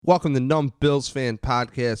Welcome to Numb Bills Fan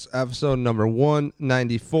Podcast, episode number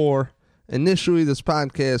 194. Initially, this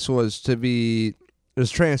podcast was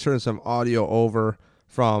transferring some audio over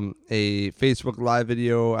from a Facebook Live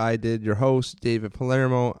video I did, your host, David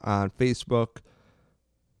Palermo, on Facebook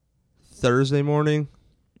Thursday morning.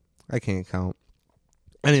 I can't count.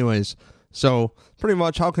 Anyways, so pretty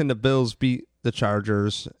much how can the Bills beat the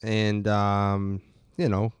Chargers? And,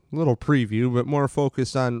 little preview, but more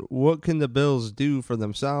focused on what can the Bills do for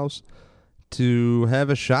themselves to have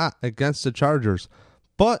a shot against the Chargers.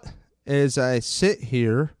 But as I sit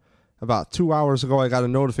here, about 2 hours ago, I got a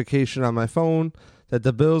notification on my phone that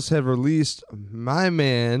the Bills have released my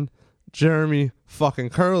man, Jeremy fucking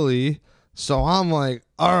Kerley. So I'm like,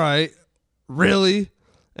 all right, really?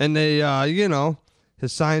 And they,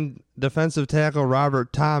 has signed defensive tackle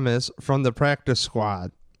Robert Thomas from the practice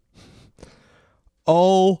squad.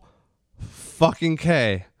 Oh, fucking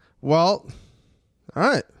K. Well, all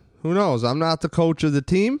right. Who knows? I'm not the coach of the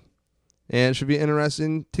team, and it should be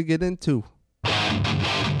interesting to get into.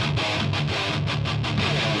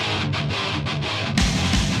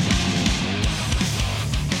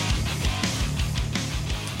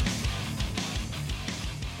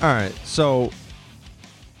 All right. So,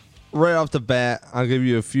 right off the bat, I'll give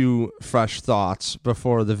you a few fresh thoughts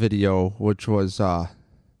before the video, which was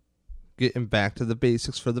getting back to the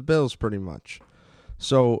basics for the Bills pretty much.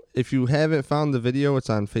 So if you haven't found the video,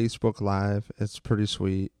 it's on Facebook Live. It's pretty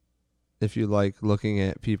sweet. If you like looking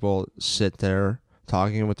at people sit there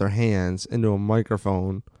talking with their hands into a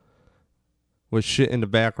microphone with shit in the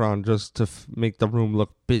background just to make the room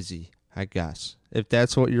look busy, I guess. If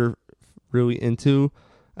that's what you're really into,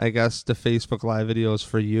 I guess the Facebook Live video is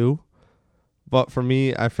for you. But for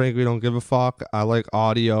me, I frankly don't give a fuck. I like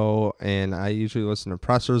audio, and I usually listen to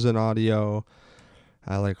pressers in audio.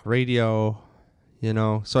 I like radio,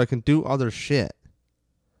 so I can do other shit.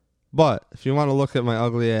 But if you want to look at my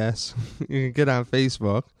ugly ass, you can get on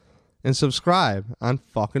Facebook and subscribe on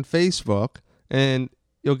fucking Facebook, and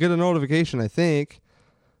you'll get a notification, I think.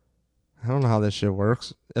 I don't know how this shit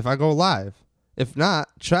works. If I go live. If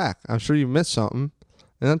not, check. I'm sure you missed something.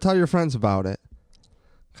 And then tell your friends about it.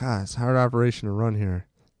 God, it's a hard operation to run here.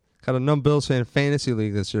 Got a Numb Bills Fan Fantasy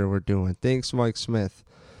League this year we're doing. Thanks, Mike Smith.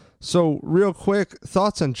 So, real quick,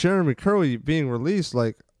 thoughts on Jeremy Kerley being released.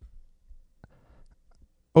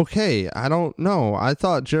 Okay, I don't know. I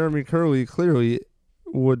thought Jeremy Kerley clearly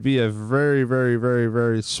would be a very, very, very,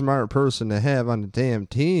 very smart person to have on the damn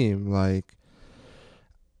team. I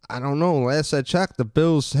don't know. Last I checked, the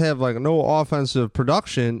Bills have, no offensive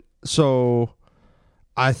production. So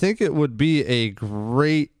I think it would be a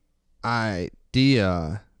great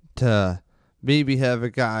idea to maybe have a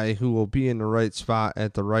guy who will be in the right spot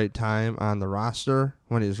at the right time on the roster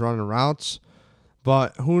when he's running routes.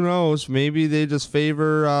 But who knows? Maybe they just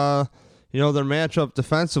favor, their matchup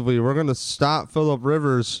defensively. We're going to stop Phillip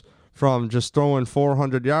Rivers from just throwing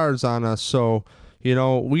 400 yards on us. So, we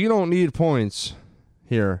don't need points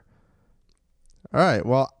here. All right,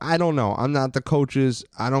 well, I don't know. I'm not the coaches.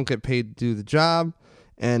 I don't get paid to do the job.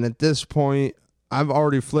 And at this point, I've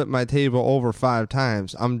already flipped my table over 5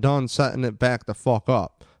 times. I'm done setting it back the fuck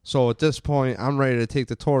up. So at this point, I'm ready to take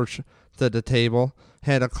the torch to the table.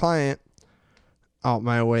 Had a client out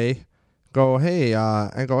my way hey,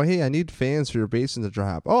 I need fans for your basin to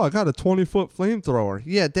drop. Oh, I got a 20-foot flamethrower.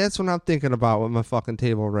 Yeah, that's what I'm thinking about with my fucking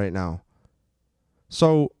table right now.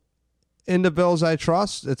 So in the Bills I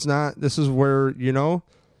trust, this is where,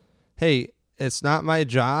 hey, it's not my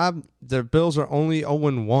job. The Bills are only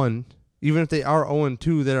 0-1. Even if they are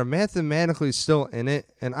 0-2, they're mathematically still in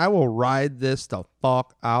it. And I will ride this the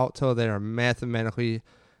fuck out till they are mathematically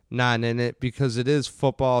not in it, because it is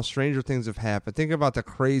football. Stranger things have happened. Think about the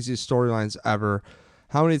craziest storylines ever.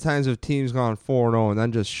 How many times have teams gone 4-0 and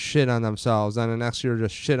then just shit on themselves? Then the next year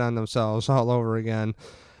just shit on themselves all over again.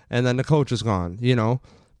 And then the coach is gone,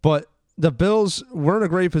 But the Bills, we're in a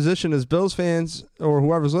great position as Bills fans or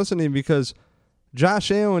whoever's listening, because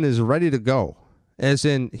Josh Allen is ready to go. As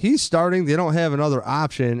in, he's starting. They don't have another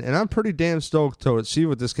option. And I'm pretty damn stoked to see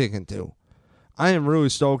what this kid can do. I am really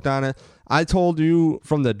stoked on it. I told you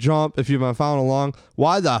from the jump, if you've been following along,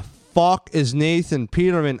 why the fuck is Nathan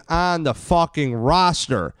Peterman on the fucking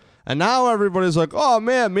roster? And now everybody's like, oh,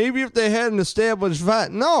 man, maybe if they had an established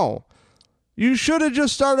vet. No. You should have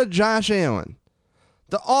just started Josh Allen.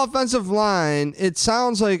 The offensive line, it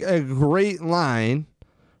sounds like a great line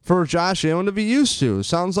for Josh Allen to be used to.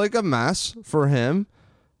 Sounds like a mess for him,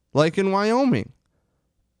 like in Wyoming.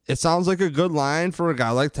 It sounds like a good line for a guy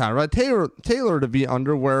like Tyrod Taylor to be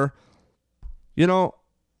under, where,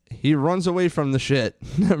 he runs away from the shit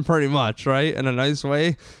pretty much, right? In a nice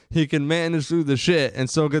way. He can manage through the shit and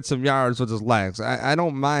still get some yards with his legs. I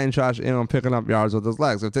don't mind Josh Allen picking up yards with his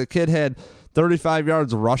legs. If the kid had 35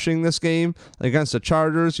 yards rushing this game against the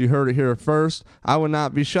Chargers, you heard it here first, I would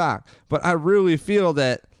not be shocked. But I really feel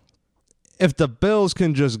that if the Bills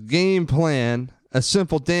can just game plan, a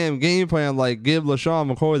simple damn game plan like give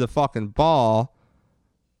LeSean McCoy the fucking ball,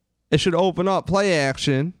 it should open up play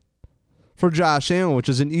action for Josh Allen, which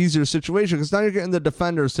is an easier situation because now you're getting the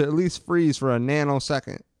defenders to at least freeze for a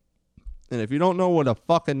nanosecond. And if you don't know what a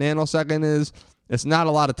fucking nanosecond is, it's not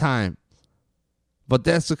a lot of time. But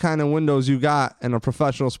that's the kind of windows you got in a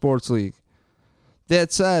professional sports league.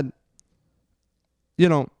 That said,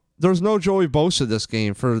 there's no Joey Bosa this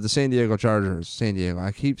game for the San Diego Chargers. San Diego,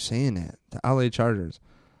 I keep saying that. The LA Chargers.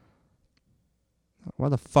 Why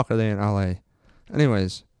the fuck are they in LA?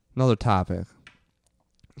 Anyways, another topic.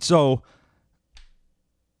 So,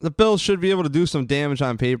 the Bills should be able to do some damage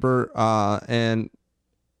on paper. And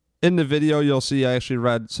in the video, you'll see I actually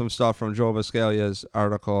read some stuff from Joe Buscalia's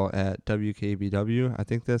article at WKBW. I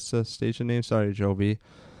think that's the station name. Sorry, Joe B.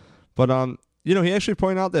 But, he actually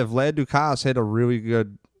pointed out that Vlad Dukas had a really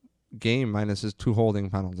good game minus his 2 holding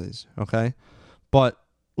penalties. Okay? But,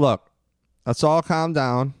 look, let's all calm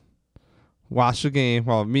down. Watch the game.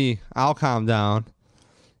 Well, I'll calm down.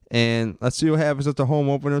 And let's see what happens at the home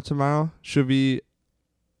opener tomorrow. Should be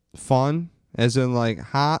fun, as in like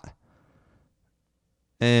hot.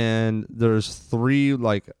 And there's 3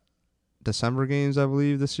 December games, I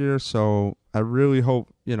believe, this year. So I really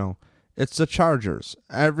hope, it's the Chargers.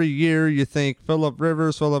 Every year you think Phillip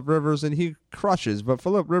Rivers, and he crushes. But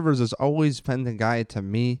Phillip Rivers has always been the guy to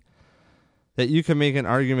me that you can make an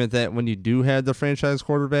argument that when you do have the franchise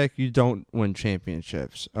quarterback, you don't win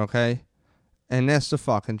championships, okay? And that's the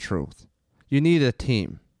fucking truth. You need a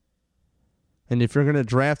team. And if you're going to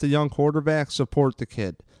draft a young quarterback, support the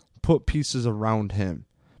kid. Put pieces around him.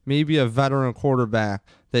 Maybe a veteran quarterback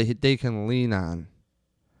that they can lean on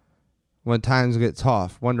when times get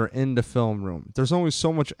tough, when they're in the film room. There's only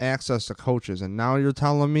so much access to coaches, and now you're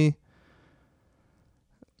telling me?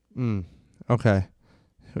 Okay.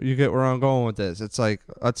 You get where I'm going with this. It's like,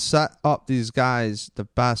 let's set up these guys the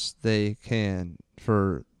best they can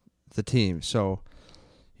for the team. So,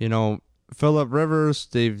 Phillip Rivers,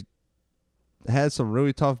 they've had some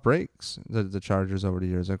really tough breaks, the Chargers over the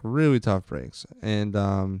years, like really tough breaks. And,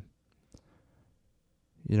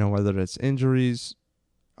 whether it's injuries,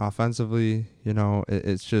 offensively,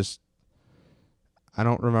 it's just, I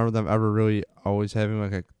don't remember them ever really always having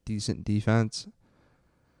like a decent defense.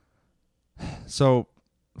 So,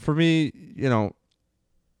 for me,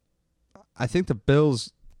 I think the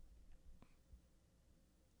Bills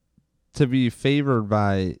to be favored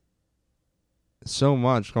by so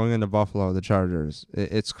much going into Buffalo, the Chargers,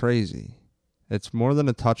 it's crazy. It's more than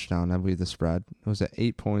a touchdown, I believe, the spread. It was at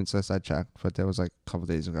 8 points last I checked, but that was like a couple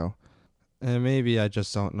days ago. And maybe I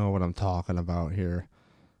just don't know what I'm talking about here.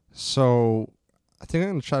 So I think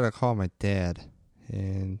I'm going to try to call my dad.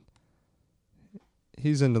 And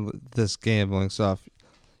he's into this gambling stuff.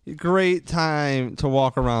 Great time to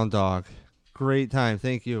walk around, dog. Great time.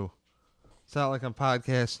 Thank you. It's not like I'm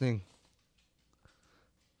podcasting.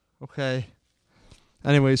 Okay.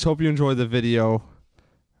 Anyways, hope you enjoy the video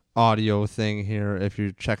audio thing here if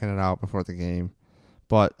you're checking it out before the game.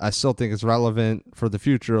 But I still think it's relevant for the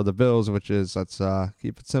future of the Bills, which is, let's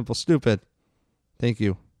keep it simple, stupid. Thank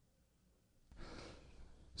you.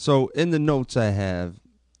 So in the notes I have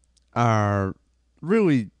are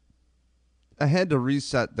really, I had to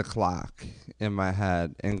reset the clock in my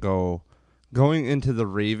head and going into the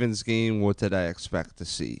Ravens game, what did I expect to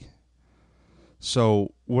see?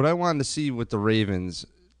 So what I wanted to see with the Ravens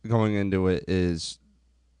going into it is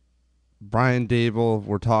Brian Dable,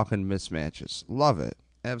 we're talking mismatches. Love it.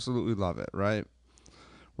 Absolutely love it, right?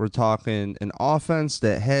 We're talking an offense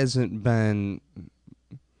that hasn't been,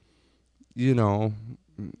 a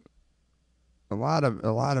lot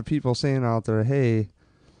of people saying out there, hey,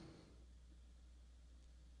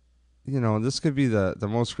 this could be the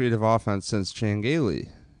most creative offense since Chan Gailey,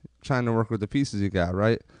 trying to work with the pieces you got,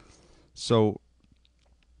 right? So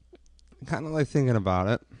kind of like thinking about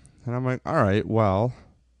it, and I'm like, all right, well,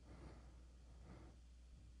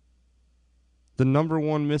 the number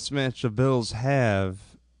one mismatch the Bills have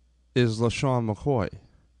is LeSean McCoy.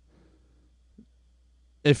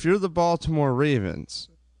 If you're the Baltimore Ravens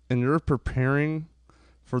and you're preparing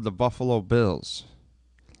for the Buffalo Bills,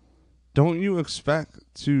 don't you expect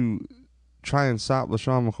to try and stop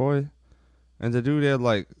LeSean McCoy? And the dude had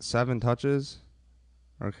like 7 touches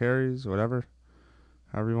or carries, whatever,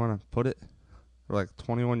 however you want to put it, for like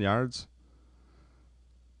 21 yards.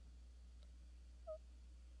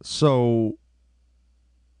 So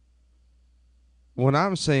what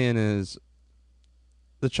I'm saying is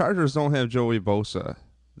the Chargers don't have Joey Bosa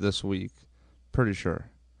this week. Pretty sure.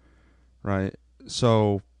 Right?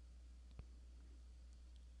 So,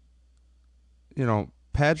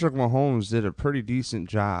 Patrick Mahomes did a pretty decent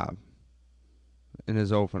job in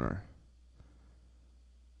his opener.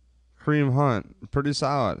 Kareem Hunt, pretty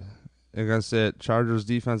solid against that Chargers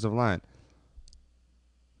defensive line.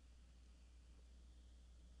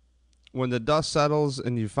 When the dust settles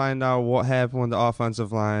and you find out what happened with the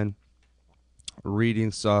offensive line,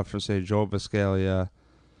 reading stuff from, say, Joe Biscaglia,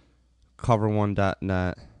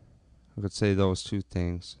 cover1.net, I could say those two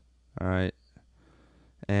things. All right.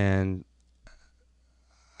 And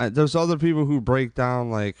there's other people who break down,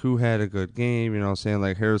 like, who had a good game, saying,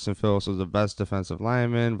 like, Harrison Phillips was the best defensive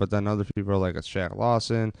lineman, but then other people are like, it's Shaq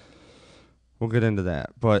Lawson. We'll get into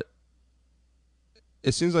that. But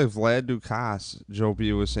it seems like Vlad Dukas, Joe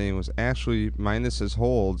B was saying, was actually, minus his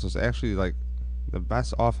holds, was actually, like, the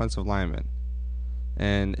best offensive lineman.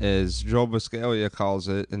 And as Joe Biscaglia calls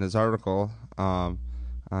it in his article on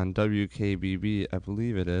WKBB, I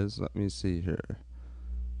believe it is. Let me see here.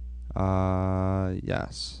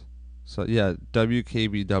 Yes. So, yeah,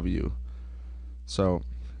 WKBW. So,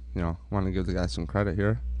 want to give the guy some credit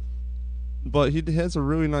here. But he has a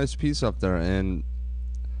really nice piece up there, and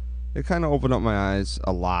it kind of opened up my eyes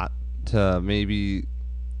a lot to maybe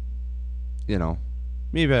I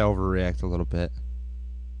overreact a little bit.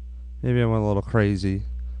 Maybe I went a little crazy.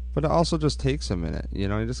 But it also just takes a minute. You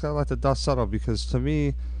just got to let the dust settle, because to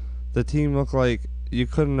me, the team looked like you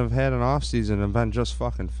couldn't have had an offseason and been just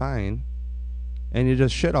fucking fine. And you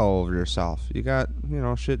just shit all over yourself. You got,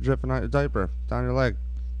 shit dripping out your diaper, down your leg.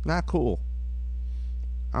 Not cool.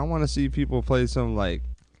 I want to see people play some, like,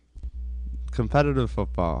 competitive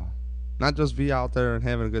football. Not just be out there and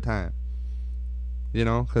having a good time.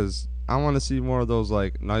 Because I want to see more of those,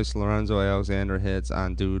 like, nice Lorenzo Alexander hits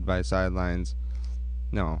on dude by sidelines.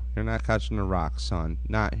 No, you're not catching a rock, son.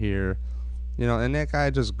 Not here. And that guy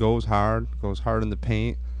just goes hard in the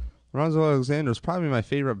paint. Lorenzo Alexander is probably my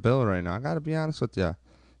favorite Bill right now. I got to be honest with you.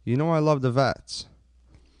 I love the vets.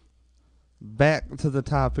 Back to the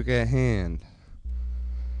topic at hand.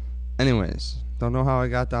 Anyways, don't know how I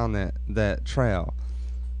got down that trail.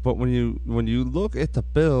 But when you look at the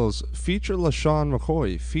Bills, feature LeSean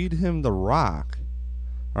McCoy. Feed him the rock.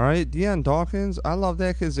 All right? Deion Dawkins, I love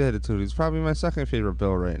that kid's attitude. He's probably my second favorite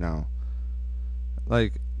Bill right now.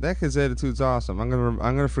 Like, that kid's attitude's awesome. I'm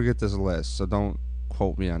gonna forget this list, so don't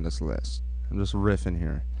quote me on this list. I'm just riffing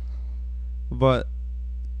here. But,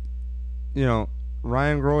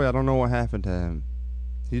 Ryan Groy, I don't know what happened to him.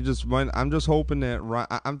 He just went. I'm just hoping that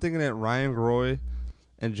I'm thinking that Ryan Groy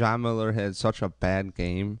and John Miller had such a bad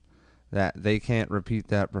game that they can't repeat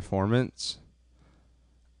that performance.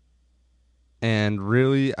 And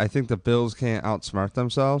really, I think the Bills can't outsmart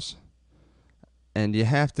themselves. And you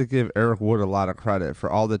have to give Eric Wood a lot of credit for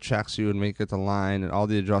all the checks he would make at the line and all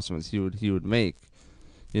the adjustments he would make.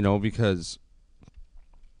 Because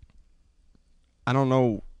I don't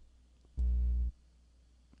know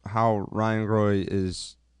how Ryan Groy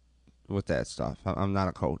is with that stuff. I'm not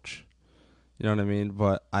a coach. You know what I mean?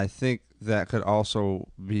 But I think that could also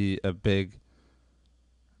be a big...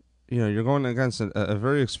 you're going against a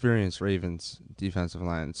very experienced Ravens defensive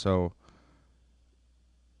line. So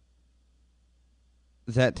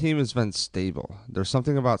that team has been stable. There's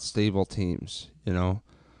something about stable teams,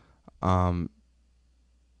 But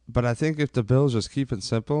I think if the Bills just keep it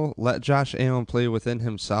simple, let Josh Allen play within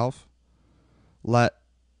himself, let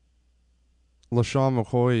LeSean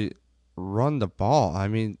McCoy run the ball. I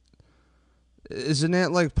mean, isn't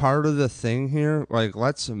that like part of the thing here? Like,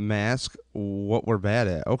 let's mask what we're bad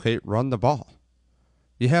at. Okay, run the ball.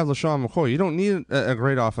 You have LeSean McCoy. You don't need a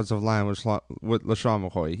great offensive line with LeSean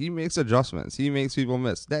McCoy. He makes adjustments. He makes people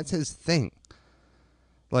miss. That's his thing.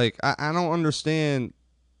 Like, I don't understand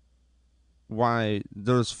why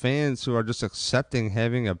there's fans who are just accepting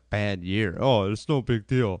having a bad year. Oh, it's no big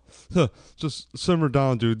deal. Just simmer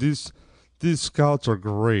down, dude. These scouts are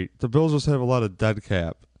great. The Bills just have a lot of dead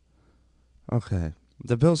cap. Okay.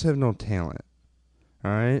 The Bills have no talent.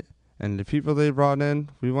 All right? And the people they brought in,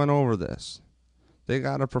 we went over this. They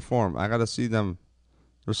got to perform. I got to see them.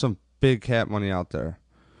 There's some big cap money out there.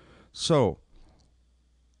 So,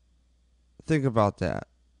 think about that.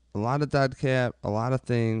 A lot of dead cap, a lot of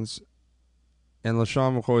things, and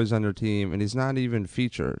LeSean McCoy's on their team, and he's not even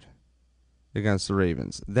featured against the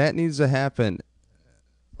Ravens. That needs to happen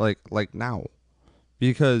like now,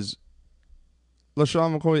 because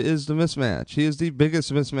LeSean McCoy is the mismatch. He is the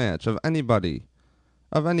biggest mismatch of anybody.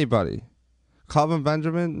 Calvin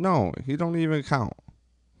Benjamin, no, he don't even count.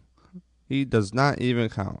 He does not even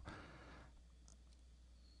count.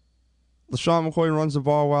 LeSean McCoy runs the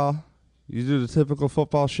ball well. You do the typical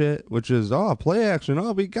football shit, which is, play action.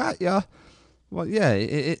 Oh, we got ya. Well,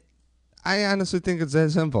 yeah, I honestly think it's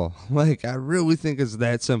that simple. Like, I really think it's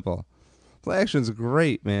that simple. Play action's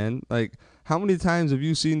great, man. Like, how many times have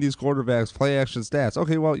you seen these quarterbacks play action stats?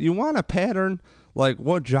 Okay, well, you want a pattern like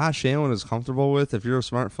what Josh Allen is comfortable with if you're a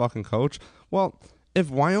smart fucking coach? Well, if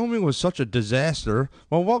Wyoming was such a disaster,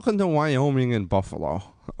 well, welcome to Wyoming and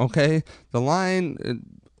Buffalo. Okay? The line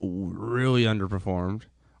really underperformed.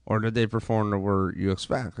 Or did they perform to where you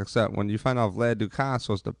expect? Except when you find out Vlad Dukas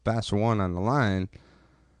was the best one on the line,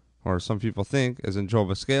 or some people think, is in Joe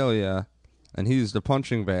Buscaglia, and he's the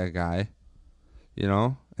punching bag guy,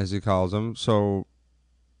 as he calls him. So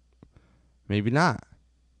maybe not.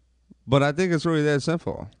 But I think it's really that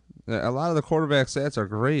simple. A lot of the quarterback stats are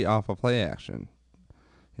great off of play action.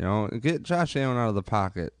 Get Josh Allen out of the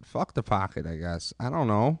pocket. Fuck the pocket, I guess. I don't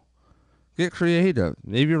know. Get creative.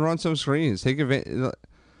 Maybe run some screens. Take advantage.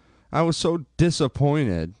 I was so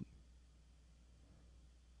disappointed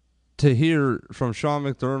to hear from Sean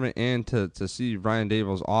McDermott and to see Brian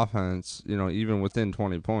Daboll's offense, even within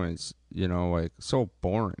 20 points, like so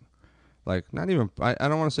boring. Like not even, I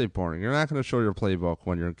don't want to say boring. You're not going to show your playbook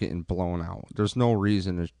when you're getting blown out. There's no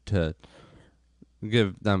reason to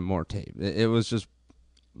give them more tape. It was just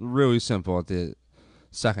really simple at the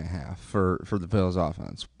second half for the Bills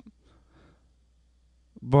offense.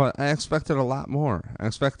 But I expected a lot more. I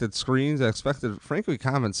expected screens. I expected, frankly,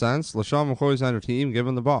 common sense. LeSean McCoy's on your team. Give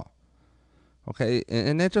him the ball. Okay?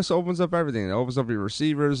 And that just opens up everything. It opens up your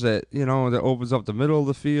receivers. That opens up the middle of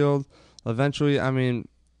the field. Eventually, I mean,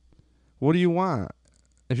 what do you want?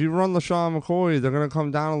 If you run LeSean McCoy, they're going to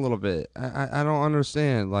come down a little bit. I don't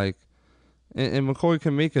understand. Like, and McCoy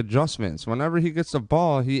can make adjustments. Whenever he gets the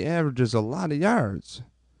ball, he averages a lot of yards.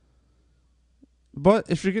 But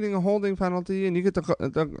if you're getting a holding penalty and you get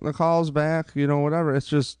the calls back, whatever, it's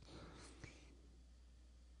just,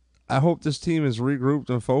 I hope this team is regrouped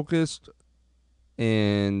and focused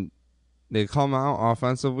and they come out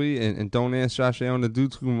offensively and don't ask Josh Allen to do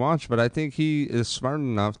too much. But I think he is smart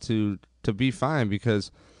enough to be fine,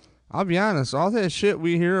 because I'll be honest, all that shit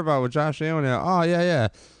we hear about with Josh Allen,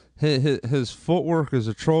 his footwork is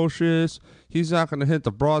atrocious. He's not going to hit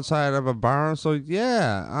the broadside of a barn. So,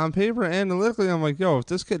 yeah, on paper, analytically, I'm like, if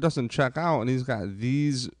this kid doesn't check out and he's got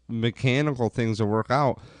these mechanical things to work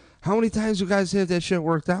out, how many times do you guys have that shit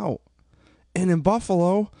worked out? And in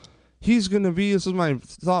Buffalo, he's going to be, this is my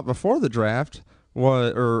thought before the draft,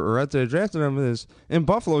 or after they drafted him, is in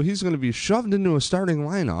Buffalo, he's going to be shoved into a starting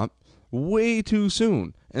lineup way too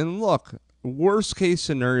soon. And look, worst case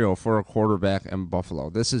scenario for a quarterback in Buffalo.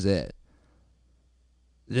 This is it.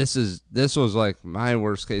 This was like my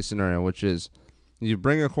worst case scenario, which is you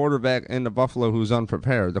bring a quarterback into Buffalo who's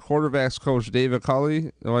unprepared. The quarterback's coach, David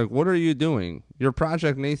Kerley, they're like, what are you doing? Your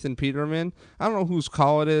project Nathan Peterman? I don't know whose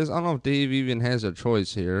call it is. I don't know if Dave even has a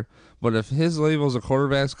choice here. But if his label's a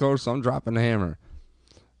quarterback's coach, I'm dropping the hammer.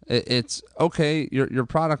 It's okay. Your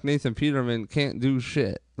product, Nathan Peterman, can't do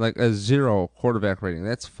shit. Like a 0 quarterback rating.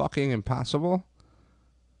 That's fucking impossible.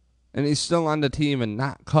 And he's still on the team and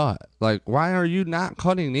not cut. Like, why are you not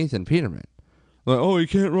cutting Nathan Peterman? Like, he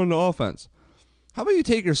can't run the offense. How about you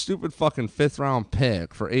take your stupid fucking 5th round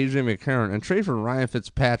pick for AJ McCarron and trade for Ryan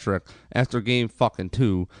Fitzpatrick after game fucking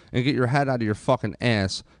 2 and get your head out of your fucking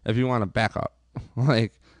ass if you want to back up?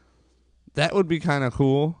 Like, that would be kind of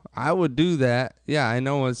cool. I would do that. Yeah, I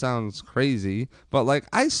know it sounds crazy, but like,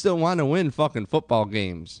 I still want to win fucking football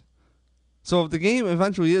games. So if the game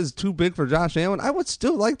eventually is too big for Josh Allen, I would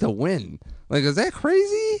still like to win. Like, is that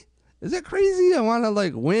crazy? Is that crazy? I want to,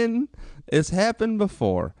 like, win. It's happened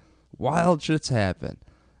before. Wild shit's happen.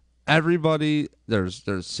 Everybody, there's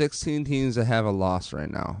 16 teams that have a loss right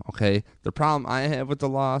now, okay? The problem I have with the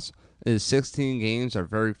loss is 16 games are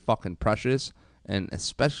very fucking precious, and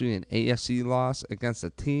especially an AFC loss against a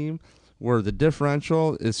team where the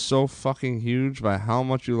differential is so fucking huge by how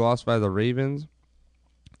much you lost by the Ravens.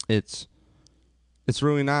 It's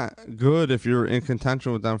really not good if you're in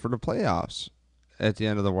contention with them for the playoffs at the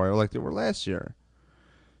end of the wire like they were last year.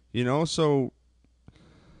 So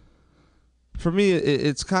for me,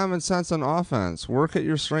 it's common sense on offense. Work at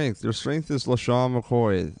your strength. Your strength is LeSean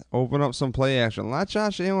McCoy. Open up some play action. Let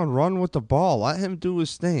Josh Allen run with the ball. Let him do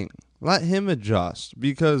his thing. Let him adjust.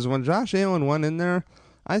 Because when Josh Allen went in there,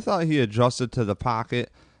 I thought he adjusted to the pocket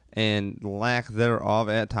and lack thereof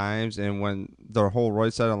at times, and when the whole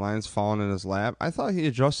right side of the line's falling in his lap, I thought he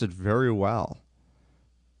adjusted very well.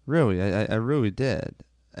 Really, I really did.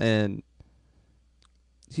 And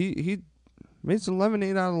he made some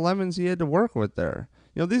lemonade out of lemons he had to work with there.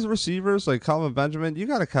 You know, these receivers like Calvin Benjamin, you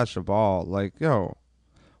got to catch the ball. Like, yo,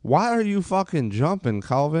 why are you fucking jumping,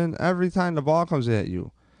 Calvin, every time the ball comes at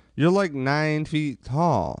you? You're like 9 feet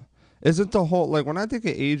tall. Isn't the whole, like, when I think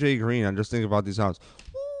of AJ Green, I'm just thinking about these sounds.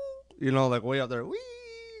 You know, like way up there. Wee!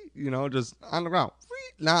 You know, just on the ground.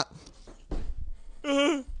 Wee! Not.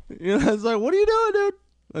 You know, it's like, what are you doing, dude?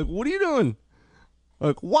 Like, what are you doing?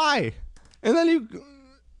 Like, why? And then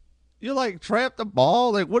you like trap the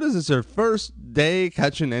ball. Like, what is this? Your first day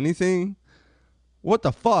catching anything? What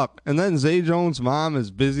the fuck? And then Zay Jones' mom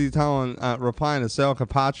is busy replying to Sal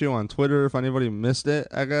Capaccio on Twitter. If anybody missed it,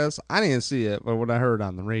 I guess I didn't see it, but what I heard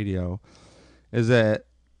on the radio is that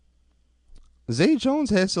Zay Jones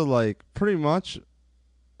has to like pretty much.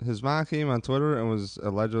 His mom came on Twitter and was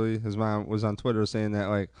allegedly his mom was on Twitter saying that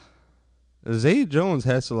like Zay Jones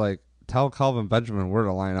has to like tell Calvin Benjamin where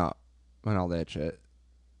to line up and all that shit.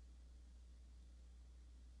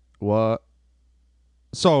 What?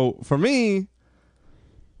 So for me,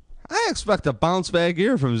 I expect a bounce back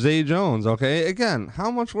year from Zay Jones, okay? Again, how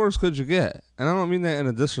much worse could you get? And I don't mean that in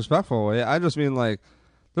a disrespectful way. I just mean like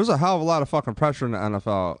there's a hell of a lot of fucking pressure in the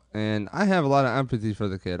NFL, and I have a lot of empathy for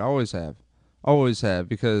the kid. Always have. Always have,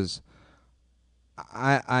 because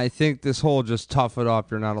I think this whole just tough it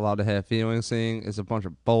up, you're not allowed to have feelings thing is a bunch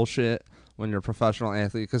of bullshit when you're a professional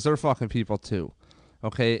athlete, because they're fucking people too,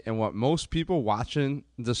 okay? And what most people watching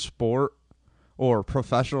the sport or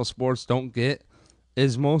professional sports don't get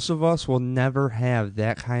is most of us will never have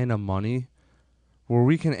that kind of money where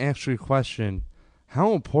we can actually question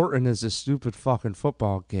how important is this stupid fucking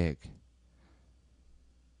football gig.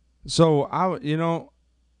 So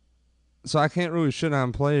So I can't really shit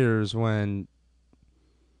on players when,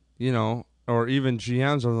 you know, or even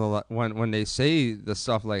GMs when they say the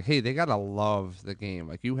stuff like, hey, they got to love the game.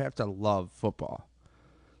 Like, you have to love football.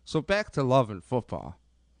 So back to loving football.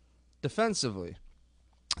 Defensively,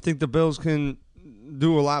 I think the Bills can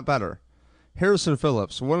do a lot better. Harrison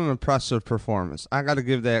Phillips, what an impressive performance. I got to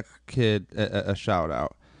give that kid a shout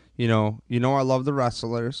out. You know, I love the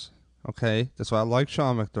wrestlers, okay? That's why I like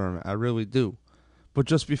Sean McDermott. I really do. But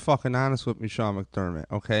just be fucking honest with me, Sean McDermott,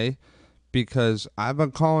 okay? Because I've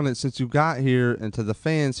been calling it since you got here, and to the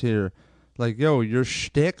fans here, like, yo, your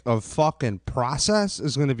shtick of fucking process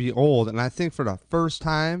is going to be old. And I think for the first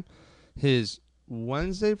time, his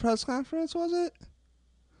Wednesday press conference, was it?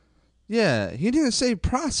 Yeah, he didn't say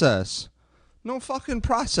process. No fucking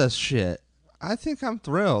process shit. I think I'm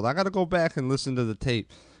thrilled. I got to go back and listen to the tape,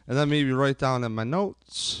 and then maybe write down in my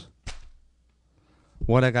notes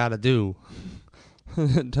what I got to do.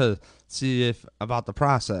 To see if about the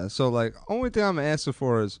process. So like, only thing I'm asking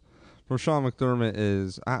for is for Sean McDermott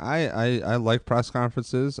is I like press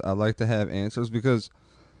conferences. I like to have answers because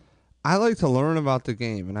I like to learn about the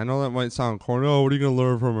game. And I know that might sound corny. Oh, what are you gonna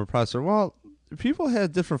learn from a presser? Well, people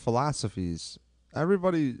have different philosophies.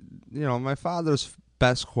 Everybody, you know, my father's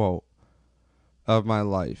best quote of my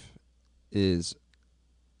life is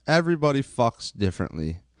everybody fucks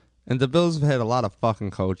differently. And the Bills have had a lot of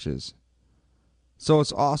fucking coaches. So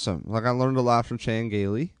it's awesome. Like, I learned a lot from Chan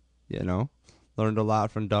Gailey, you know. Learned a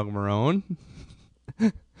lot from Doug Marrone.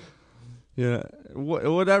 Yeah,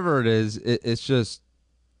 whatever it is, it's just,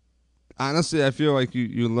 honestly, I feel like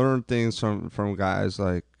you learn things from guys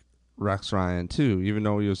like Rex Ryan, too, even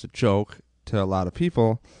though he was a joke to a lot of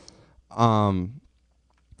people. I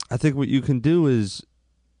think what you can do is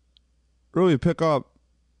really pick up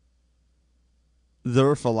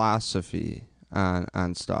their philosophy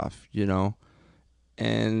on stuff, you know.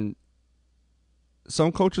 And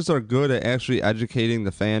some coaches are good at actually educating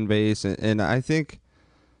the fan base. And I think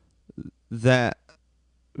that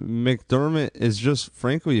McDermott is just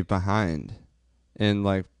frankly behind. And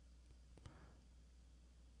like,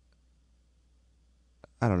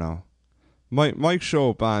 I don't know. Mike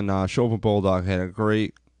Shope on Shope and Bulldog had a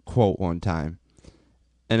great quote one time.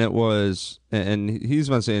 And it was, and he's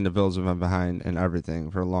been saying the Bills have been behind and everything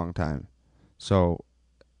for a long time. So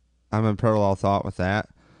I'm in parallel thought with that.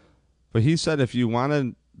 But he said if you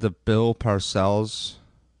wanted the Bill Parcells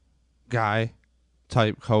guy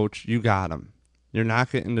type coach, you got him. You're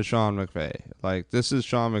not getting to Sean McVay. Like, this is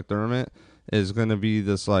Sean McDermott is going to be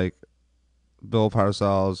this, like, Bill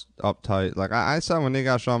Parcells uptight. Like, I said when they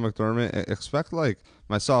got Sean McDermott, expect, like,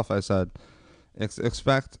 myself, I said,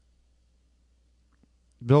 expect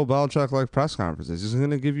Bill Belichick, like, press conferences. He's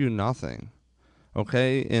going to give you nothing.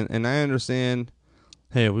 Okay? And I understand,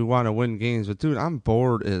 hey, we want to win games, but dude, I'm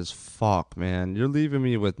bored as fuck, man. You're leaving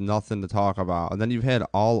me with nothing to talk about. And then you've had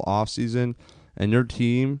all offseason, and your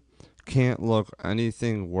team can't look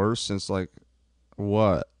anything worse since, like,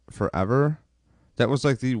 what, forever? That was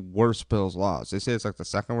like the worst Bills loss. They say it's like the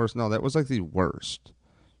second worst. No, that was like the worst.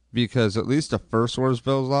 because at least the first worst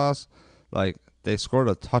Bills loss, like, they scored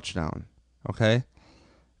a touchdown, okay?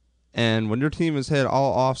 And when your team has had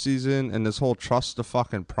all offseason and this whole trust the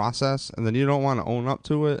fucking process, and then you don't want to own up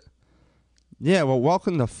to it, yeah, well,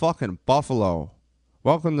 welcome to fucking Buffalo.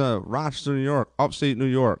 Welcome to Rochester, New York, upstate New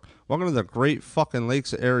York. Welcome to the Great fucking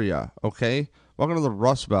Lakes area, okay? Welcome to the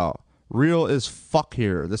Rust Belt. Real as fuck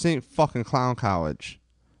here. This ain't fucking clown college,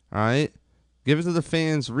 all right? Give it to the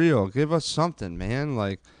fans real. Give us something, man.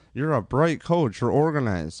 Like, you're a bright coach. You're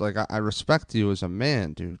organized. Like, I respect you as a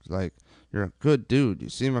man, dude. Like, you're a good dude. You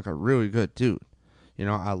seem like a really good dude. You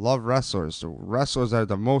know, I love wrestlers. The wrestlers are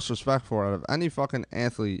the most respectful out of any fucking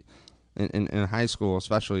athlete in high school,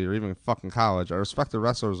 especially, or even fucking college. I respect the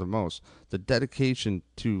wrestlers the most. The dedication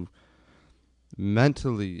to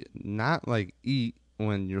mentally not, like, eat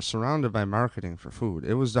when you're surrounded by marketing for food.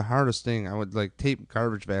 It was the hardest thing. I would, like, tape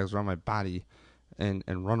garbage bags around my body and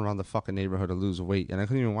run around the fucking neighborhood to lose weight. And I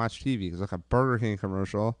couldn't even watch TV because, like, a Burger King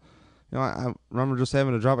commercial. You know, I remember just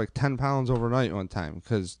having to drop like 10 pounds overnight one time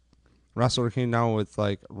because wrestler came down with,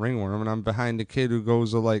 like, ringworm, and I'm behind the kid who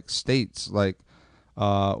goes to, like, states. Like,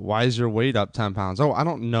 why is your weight up 10 pounds? Oh, I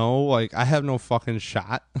don't know. Like, I have no fucking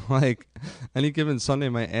shot. Like, any given Sunday,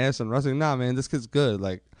 my ass and wrestling. Nah, man, this kid's good.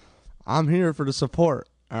 Like, I'm here for the support,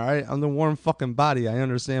 all right? I'm the warm fucking body. I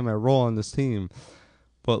understand my role on this team.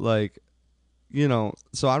 But, like, you know,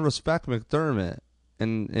 so I respect McDermott.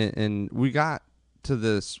 And we got to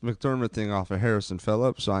this McDermott thing off of Harrison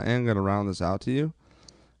Phillips, so I am going to round this out to you.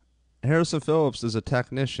 Harrison Phillips is a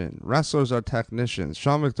technician. Wrestlers are technicians.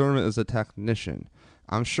 Sean McDermott is a technician.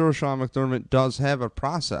 I'm sure Sean McDermott does have a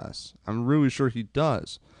process. I'm really sure he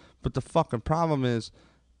does. But the fucking problem is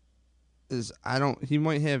he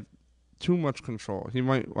might have too much control. He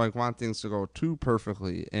might, like, want things to go too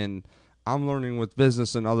perfectly, and I'm learning with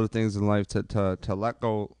business and other things in life to let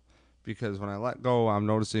go, because when I let go, I'm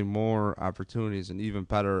noticing more opportunities, and even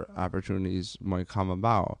better opportunities might come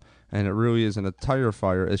about. And it really isn't a tire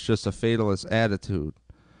fire. It's just a fatalist attitude,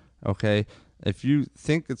 okay? If you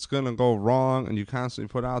think it's going to go wrong and you constantly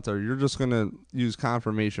put out there, you're just going to use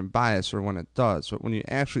confirmation bias for when it does. But when you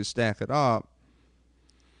actually stack it up,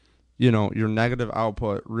 you know, your negative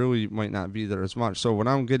output really might not be there as much. So what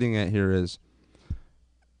I'm getting at here is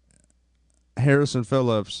Harrison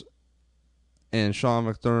Phillips and Sean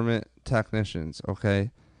McDermott, technicians,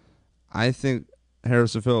 okay? I think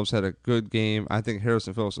Harrison Phillips had a good game. I think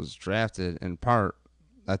Harrison Phillips was drafted in part.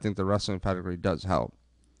 I think the wrestling pedigree does help.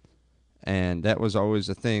 And that was always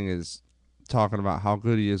the thing, is talking about how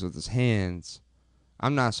good he is with his hands.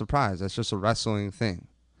 I'm not surprised. That's just a wrestling thing.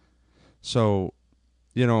 So,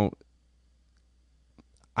 you know,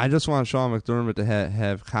 I just want Sean McDermott to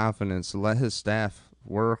have confidence to let his staff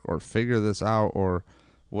work or figure this out or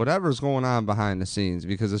whatever's going on behind the scenes,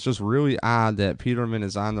 because it's just really odd that Peterman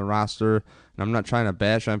is on the roster. And I'm not trying to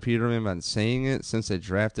bash on Peterman, but I'm saying it since they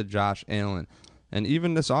drafted Josh Allen. And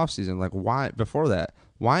even this offseason, like, why, before that,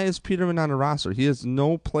 why is Peterman on the roster? He has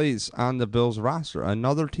no place on the Bills roster.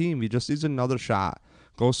 Another team, he just needs another shot.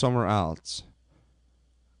 Go somewhere else.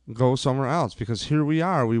 Go somewhere else, because here we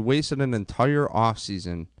are. We wasted an entire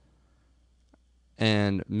offseason.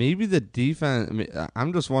 And maybe the defense,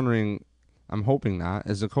 I'm just wondering, I'm hoping not.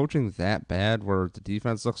 Is the coaching that bad where the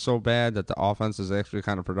defense looks so bad that the offense is actually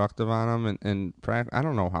kind of productive on them? And I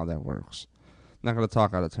don't know how that works. I'm not going to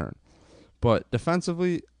talk out of turn. But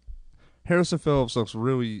defensively, Harrison Phillips looks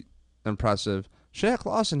really impressive. Shaq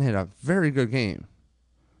Lawson had a very good game.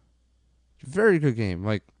 Very good game.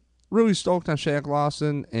 Like, really stoked on Shaq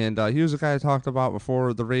Lawson. And he was a guy I talked about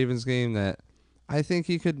before the Ravens game that I think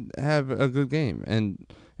he could have a good game. And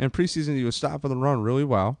in preseason, he was stopping the run really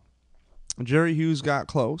well. Jerry Hughes got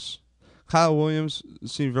close. Kyle Williams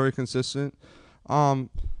seemed very consistent.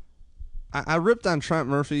 I ripped on Trent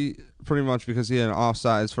Murphy pretty much because he had an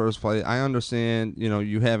offsides first play. I understand, you know,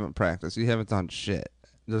 you haven't practiced. You haven't done shit.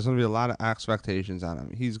 There's going to be a lot of expectations on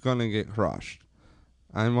him. He's going to get crushed.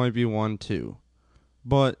 I might be one, too.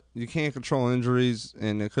 But you can't control injuries,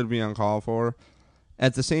 and it could be uncalled for.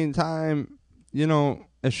 At the same time, you know,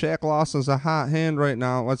 if Shaq Lawson's a hot hand right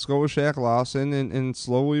now, let's go with Shaq Lawson and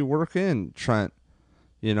slowly work in Trent.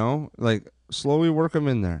 You know, like, slowly work him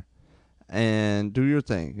in there. And do your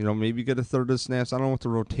thing. You know, maybe get a third of the snaps. I don't know what the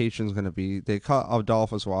rotation's going to be. They cut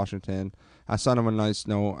Adolphus Washington. I sent him a nice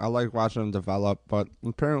note. I like watching him develop, but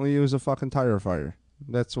apparently he was a fucking tire fire.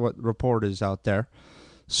 That's what report is out there.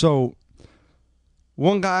 So,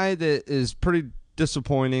 one guy that is pretty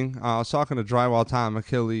disappointing, I was talking to Drywall Tom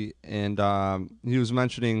McKinley, and he was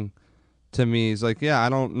mentioning to me, he's like, yeah, I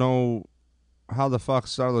don't know how the fuck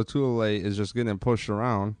Starla Tulele is just getting pushed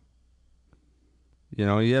around. You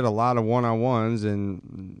know, he had a lot of one-on-ones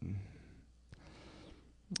and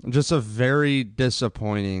just a very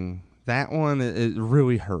disappointing. That one, it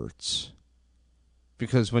really hurts.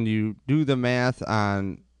 Because when you do the math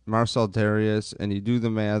on Marcel Darius and you do the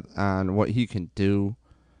math on what he can do,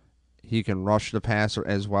 he can rush the passer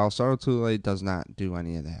as well. Sarotule does not do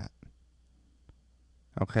any of that.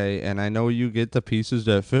 Okay, and I know you get the pieces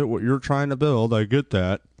that fit what you're trying to build. I get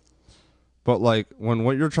that. But, like, when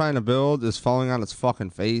what you're trying to build is falling on its fucking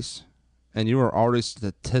face, and you are already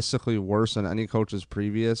statistically worse than any coaches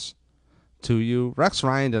previous to you, Rex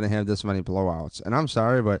Ryan didn't have this many blowouts. And I'm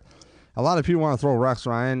sorry, but a lot of people want to throw Rex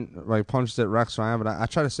Ryan, like, punches at Rex Ryan, but I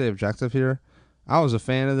try to stay objective here. I was a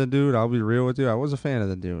fan of the dude. I'll be real with you. I was a fan of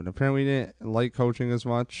the dude. Apparently, he didn't like coaching as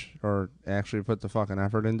much or actually put the fucking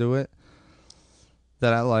effort into it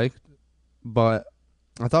that I liked. But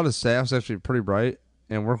I thought his staff's actually pretty bright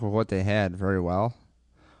and worked with what they had very well.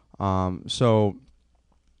 So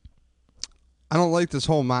I don't like this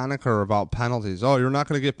whole moniker about penalties. Oh, you're not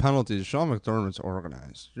going to get penalties. Sean McDermott's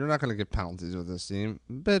organized. You're not going to get penalties with this team.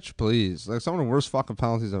 Bitch, please. Like, some of the worst fucking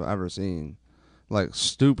penalties I've ever seen. Like,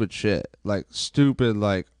 stupid shit. Like, stupid,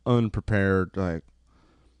 like, unprepared, like,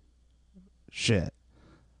 shit.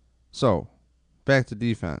 So, back to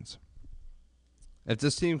defense. If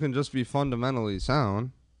this team can just be fundamentally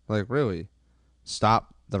sound, like, really,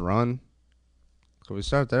 stop the run. Can we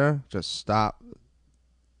start there? Just stop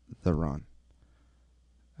the run.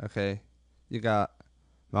 Okay? You got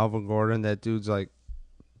Melvin Gordon. That dude's, like,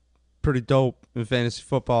 pretty dope in fantasy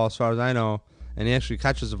football as far as I know. And he actually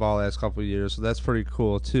catches the ball the last couple of years, so that's pretty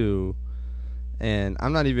cool, too. And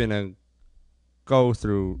I'm not even going to go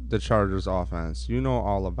through the Chargers offense. You know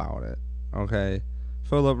all about it, okay?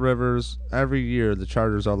 Phillip Rivers, every year the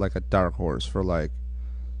Chargers are like a dark horse for, like,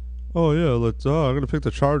 oh, yeah, I'm going to pick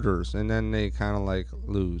the Chargers. And then they kind of, like,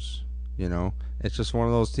 lose, you know? It's just one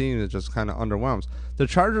of those teams that just kind of underwhelms. The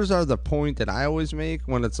Chargers are the point that I always make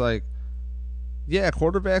when it's like, yeah,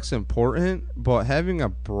 quarterback's important, but having a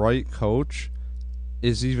bright coach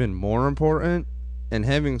is even more important, and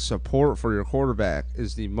having support for your quarterback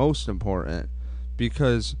is the most important,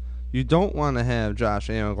 because you don't want to have Josh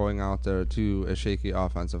Allen going out there to a shaky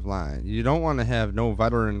offensive line. You don't want to have no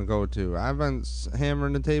veteran to go to. I've been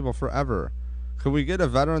hammering the table forever. Could we get a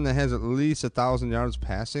veteran that has at least 1,000 yards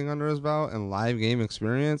passing under his belt and live game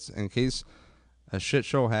experience in case a shit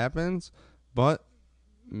show happens? But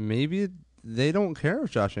maybe they don't care if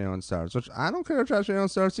Josh Allen starts, which I don't care if Josh Allen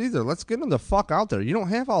starts either. Let's get him the fuck out there. You don't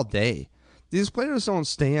have all day. These players don't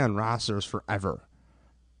stay on rosters forever.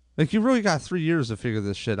 Like, you really got 3 years to figure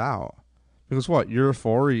this shit out. Because what, year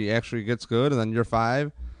 4 he actually gets good, and then year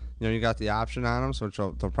 5, you know, you got the option on him, so which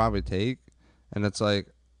they'll probably take. And it's like,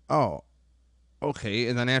 oh, okay.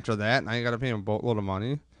 And then after that, now you got to pay him a boatload of money.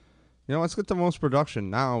 You know, let's get the most production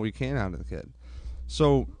now we can out of the kid.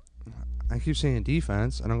 So I keep saying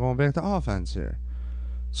defense, and I'm going back to offense here.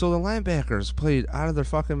 So the linebackers played out of their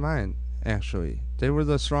fucking mind, actually. They were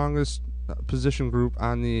the strongest position group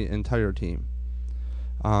on the entire team.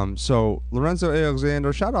 So Lorenzo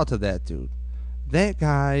Alexander, shout out to that dude. That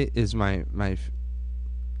guy is my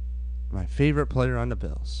favorite player on the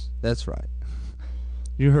Bills. That's right.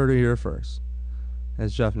 You heard it here first,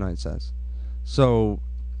 as Jeff Knight says. So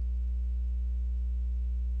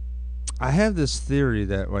I have this theory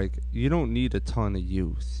that, like, you don't need a ton of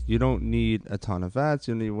youth. You don't need a ton of vets.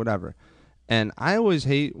 You don't need whatever. And I always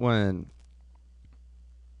hate when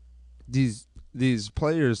these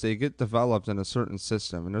players, they get developed in a certain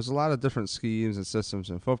system. And there's a lot of different schemes and systems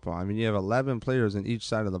in football. I mean, you have 11 players in each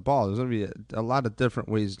side of the ball. There's going to be a lot of different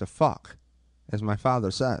ways to fuck, as my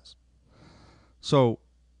father says. So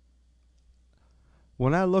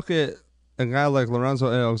when I look at a guy like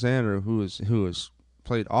Lorenzo Alexander, who is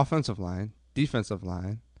played offensive line, defensive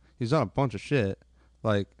line, he's done a bunch of shit.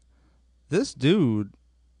 Like, this dude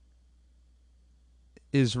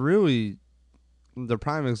is really the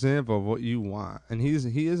prime example of what you want. And he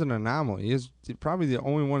is an anomaly. He is probably the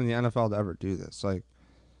only one in the NFL to ever do this. Like,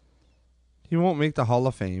 he won't make the Hall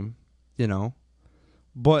of Fame, you know.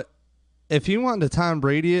 But if he wanted to Tom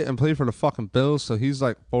Brady it and play for the fucking Bills so he's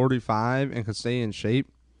like 45 and could stay in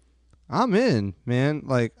shape, I'm in, man.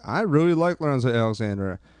 Like, I really like Lorenzo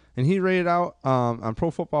Alexander. And he rated out on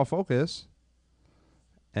Pro Football Focus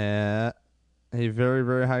at a very,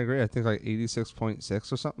 very high grade. I think like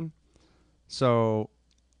 86.6 or something. So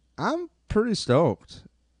I'm pretty stoked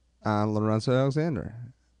on Lorenzo Alexander.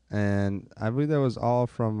 And I believe that was all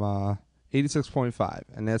from 86.5.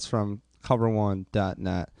 And that's from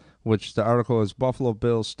cover1.net, which the article is Buffalo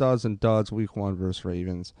Bills Studs and Duds Week 1 versus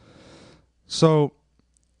Ravens. So,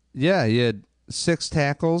 yeah, he had 6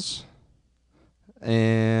 tackles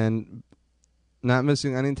and not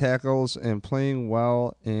missing any tackles and playing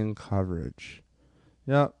well in coverage.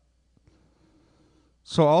 Yep.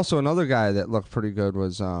 So also another guy that looked pretty good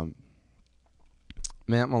was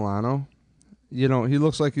Matt Milano. He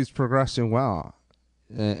looks like he's progressing well,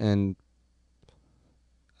 and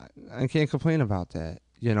I can't complain about that.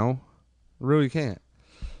 Really can't.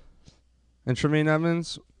 And Tremaine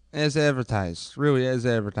Evans, as advertised,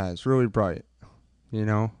 really bright.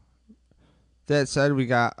 That said, we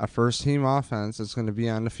got a first-team offense that's going to be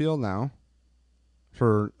on the field now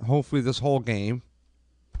for hopefully this whole game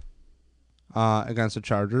against the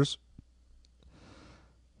Chargers.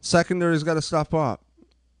 Secondary's got to step up.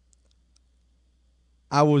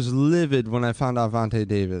 I was livid when I found out Vontae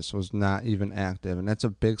Davis was not even active, and that's a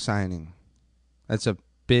big signing. That's a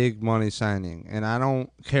big money signing, and I don't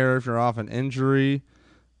care if you're off an injury.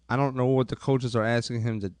 I don't know what the coaches are asking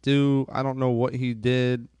him to do. I don't know what he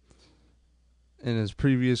did in his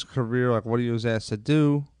previous career, like what he was asked to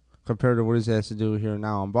do compared to what he's asked to do here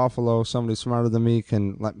now in Buffalo. Somebody smarter than me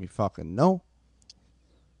can let me fucking know.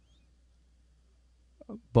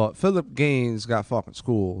 But Philip Gaines got fucking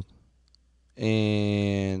schooled,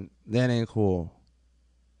 and that ain't cool.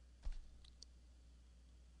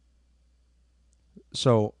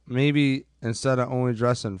 So maybe instead of only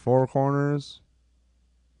dressing 4 corners,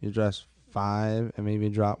 you dress 5 and maybe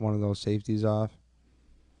drop one of those safeties off.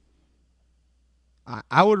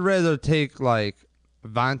 I would rather take like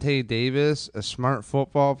Vontae Davis, a smart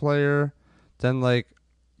football player, than like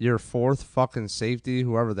your 4th fucking safety,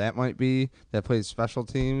 whoever that might be, that plays special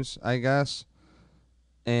teams, I guess.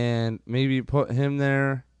 And maybe put him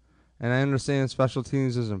there. And I understand special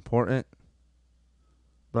teams is important,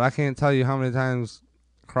 but I can't tell you how many times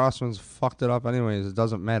Crossman's fucked it up anyways. It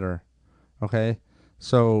doesn't matter. Okay?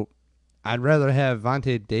 So I'd rather have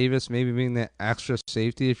Vontae Davis maybe being that extra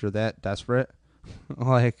safety if you're that desperate.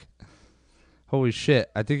 Like, holy shit,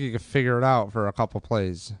 I think you can figure it out for a couple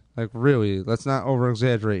plays. Like, really, let's not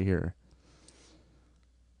over-exaggerate here.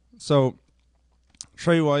 So,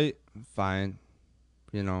 Trey White, fine.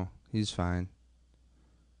 He's fine.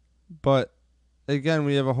 But, again,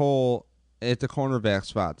 we have a hole at the cornerback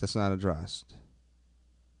spot that's not addressed.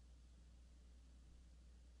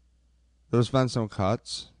 There's been some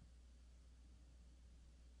cuts.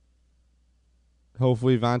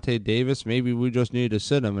 Hopefully Vontae Davis, maybe we just need to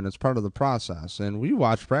sit him, and it's part of the process. And we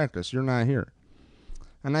watch practice. You're not here.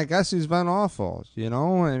 And I guess he's been awful,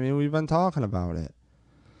 we've been talking about it.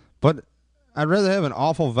 But I'd rather have an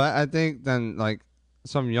awful vet, I think, than, like,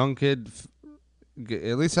 some young kid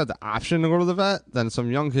at least have the option to go to the vet than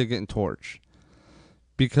some young kid getting torched.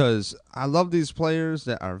 Because I love these players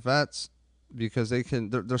that are vets because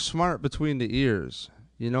they're smart between the ears,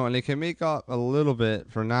 and they can make up a little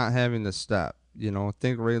bit for not having the step.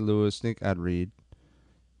 Think Ray Lewis, think Ed Reed.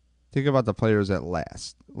 Think about the players that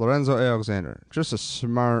last. Lorenzo Alexander, just a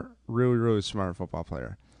smart, really, really smart football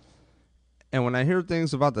player. And when I hear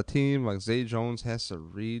things about the team, like Zay Jones has to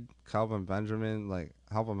read Calvin Benjamin, like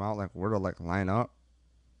help him out, like where to like line up.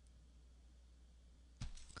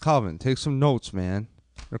 Calvin, take some notes, man.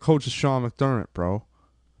 Your coach is Sean McDermott, bro.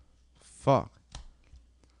 Fuck.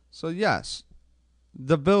 So yes,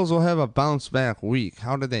 the Bills will have a bounce back week.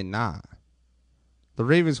 How did they not? The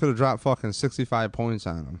Ravens could have dropped fucking 65 points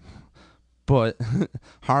on them. But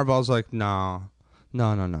Harbaugh's like, no.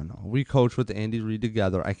 We coach with Andy Reid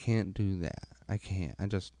together. I can't do that. I can't.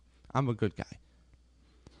 I'm a good guy.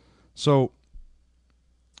 So,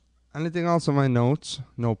 anything else on my notes?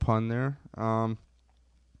 No pun there. I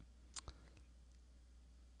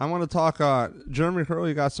want to talk, Jeremy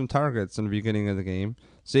Kerley got some targets in the beginning of the game.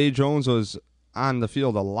 Zay Jones was on the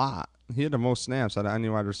field a lot. He had the most snaps out of any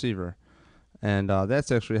wide receiver. And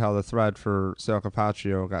that's actually how the thread for Sal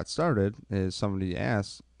Capaccio got started, is somebody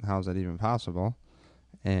asked, how's that even possible?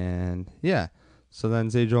 And, yeah. So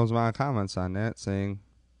then Zay Jones made comments on that saying,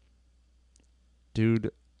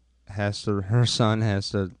 her son has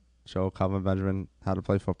to show Calvin Benjamin how to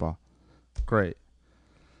play football. Great.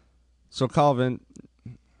 So, Calvin,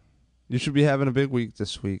 you should be having a big week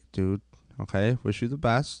this week, dude. Okay? Wish you the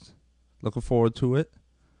best. Looking forward to it.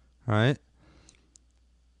 All right?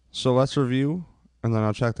 So let's review, and then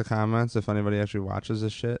I'll check the comments if anybody actually watches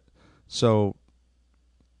this shit. So,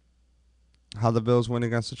 how the Bills win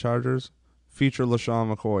against the Chargers? Feature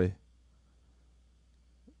LeSean McCoy.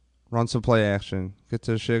 Run some play action. Get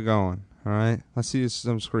this shit going. All right? Let's see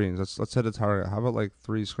some screens. Let's hit a target. How about like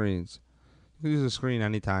 3 screens? You can use a screen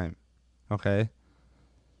anytime. Okay?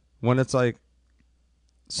 When it's like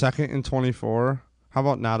 2nd and 24, how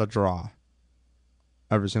about not a draw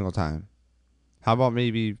every single time? How about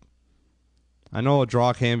maybe I know a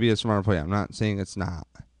draw can be a smart play. I'm not saying it's not.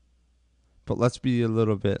 But let's be a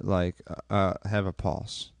little bit like, have a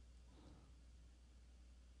pulse.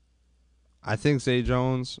 I think Zay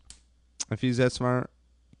Jones, if he's that smart,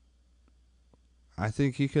 I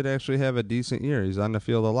think he could actually have a decent year. He's on the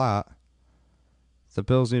field a lot. The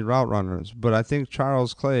Bills need route runners. But I think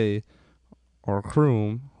Charles Clay or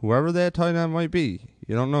Kroom, whoever that tight end might be,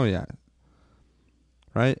 you don't know yet.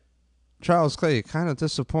 Right? Charles Clay, kind of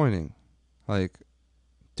disappointing. Like,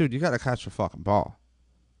 dude, you got to catch the fucking ball.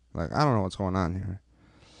 Like, I don't know what's going on here.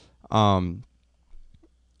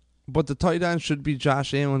 But the tight end should be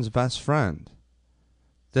Josh Allen's best friend.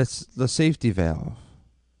 That's the safety valve.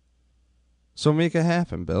 So make it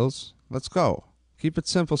happen, Bills. Let's go. Keep it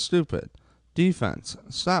simple, stupid. Defense,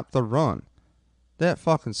 stop the run. That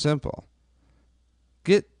fucking simple.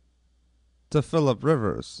 Get to Phillip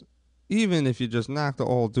Rivers. Even if you just knock the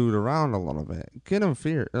old dude around a little bit. Get him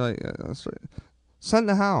fear. Send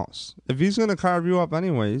the house. If he's going to carve you up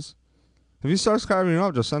anyways, if he starts carving you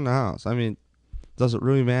up, just send the house. I mean, does it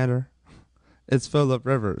really matter? It's Phillip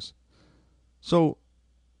Rivers. So,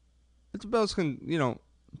 if the Bills can,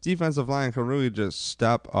 defensive line can really just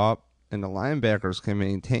step up and the linebackers can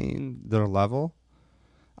maintain their level,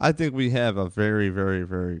 I think we have a very, very,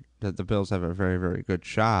 very, that the Bills have a very, very good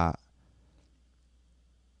shot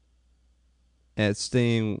at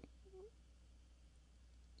staying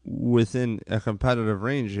within a competitive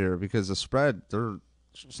range here, because the spread,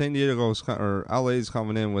 San Diego's or LA's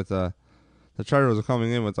coming in with the Chargers are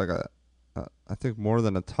coming in with like I think more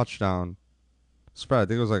than a touchdown spread. I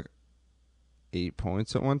think it was like 8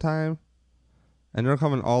 points at one time. And they're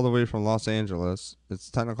coming all the way from Los Angeles.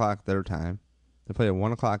 It's 10 o'clock their time. They play a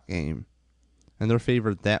 1 o'clock game. And they're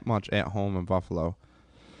favored that much at home in Buffalo.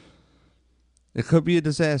 It could be a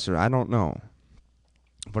disaster. I don't know.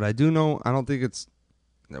 But I do know, I don't think it's...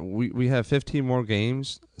 We have 15 more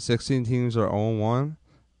games. 16 teams are 0-1.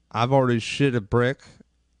 I've already shit a brick.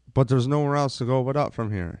 But there's nowhere else to go but up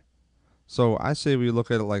from here. So I say we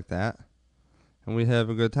look at it like that. And we have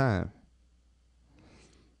a good time.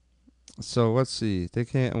 So let's see. They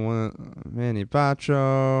can't win Manny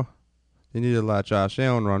Bacho. They need to let Josh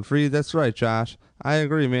Allen run free. That's right, Josh. I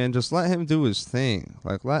agree, man. Just let him do his thing.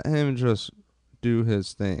 Like, let him just do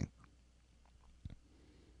his thing.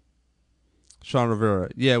 Sean Rivera.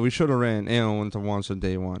 Yeah, we should have ran Allen into once on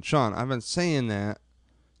day one. Sean, I've been saying that.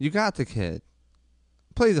 You got the kid.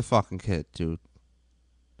 Play the fucking kid, dude.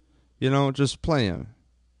 Just play him.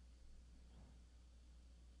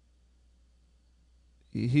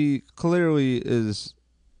 He clearly is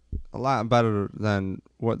a lot better than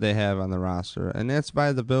what they have on the roster, and that's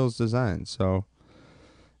by the Bills' design. So,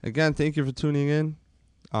 again, thank you for tuning in.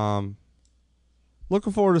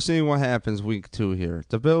 Looking forward to seeing what happens week 2 here.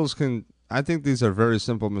 The Bills I think these are very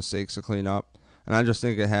simple mistakes to clean up, and I just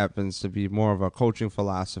think it happens to be more of a coaching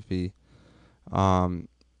philosophy.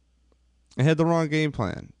 They had the wrong game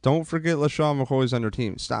plan. Don't forget LeSean McCoy's on their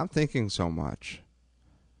team. Stop thinking so much.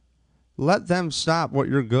 Let them stop what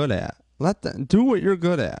you're good at. Let them do what you're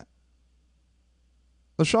good at.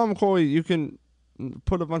 LeSean McCoy, you can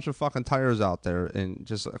put a bunch of fucking tires out there and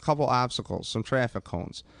just a couple obstacles, some traffic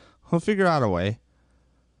cones. He'll figure out a way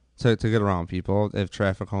to get around people if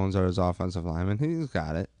traffic cones are his offensive lineman. He's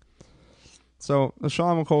got it. So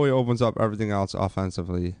LeSean McCoy opens up everything else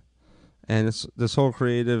offensively. And this whole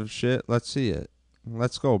creative shit, let's see it.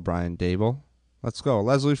 Let's go, Brian Dable. Let's go.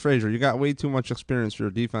 Leslie Frazier, you got way too much experience for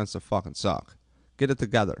your defense to fucking suck. Get it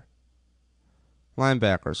together.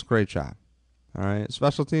 Linebackers, great job. All right.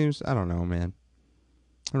 Special teams, I don't know, man.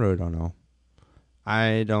 I really don't know.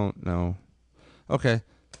 I don't know. Okay.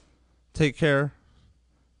 Take care.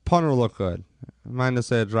 Punter look good. Minus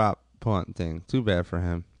that drop punt thing. Too bad for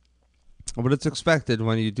him. But it's expected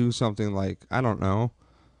when you do something like, I don't know,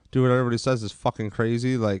 do what everybody says is fucking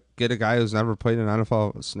crazy. Like, get a guy who's never played an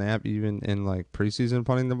NFL snap, even in like preseason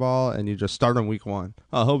punting the ball, and you just start him week 1.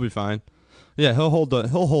 Oh, he'll be fine. Yeah, he'll hold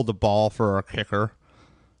the ball for a kicker.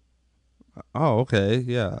 Oh, okay.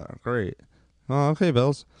 Yeah, great. Oh, okay,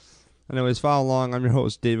 Bills. Anyways, follow along. I'm your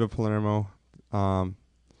host, David Palermo. Numb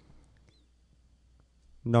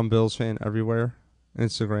Bills fan everywhere.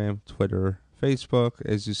 Instagram, Twitter, Facebook,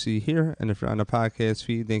 as you see here. And if you're on the podcast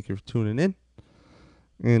feed, thank you for tuning in.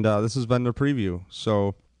 And this has been the preview.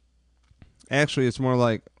 So, actually, it's more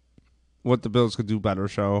like what the Bills could do better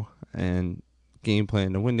show and game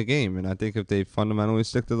plan to win the game. And I think if they fundamentally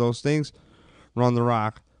stick to those things, run the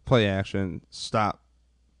rock, play action, stop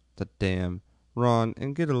the damn run,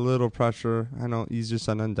 and get a little pressure. I know, easier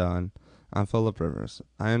said than done on Phillip Rivers.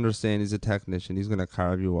 I understand he's a technician. He's going to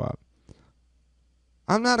carve you up.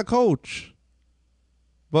 I'm not a coach.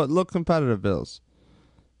 But look competitive, Bills.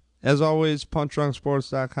 As always,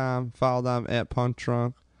 punchdrunksports.com. Follow them at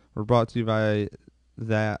punchdrunk. We're brought to you by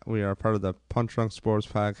that. We are part of the Punch Drunk Sports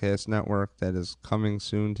Podcast Network that is coming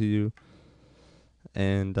soon to you.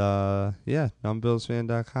 And, yeah,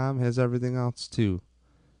 numbbillsfan.com has everything else, too.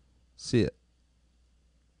 See it.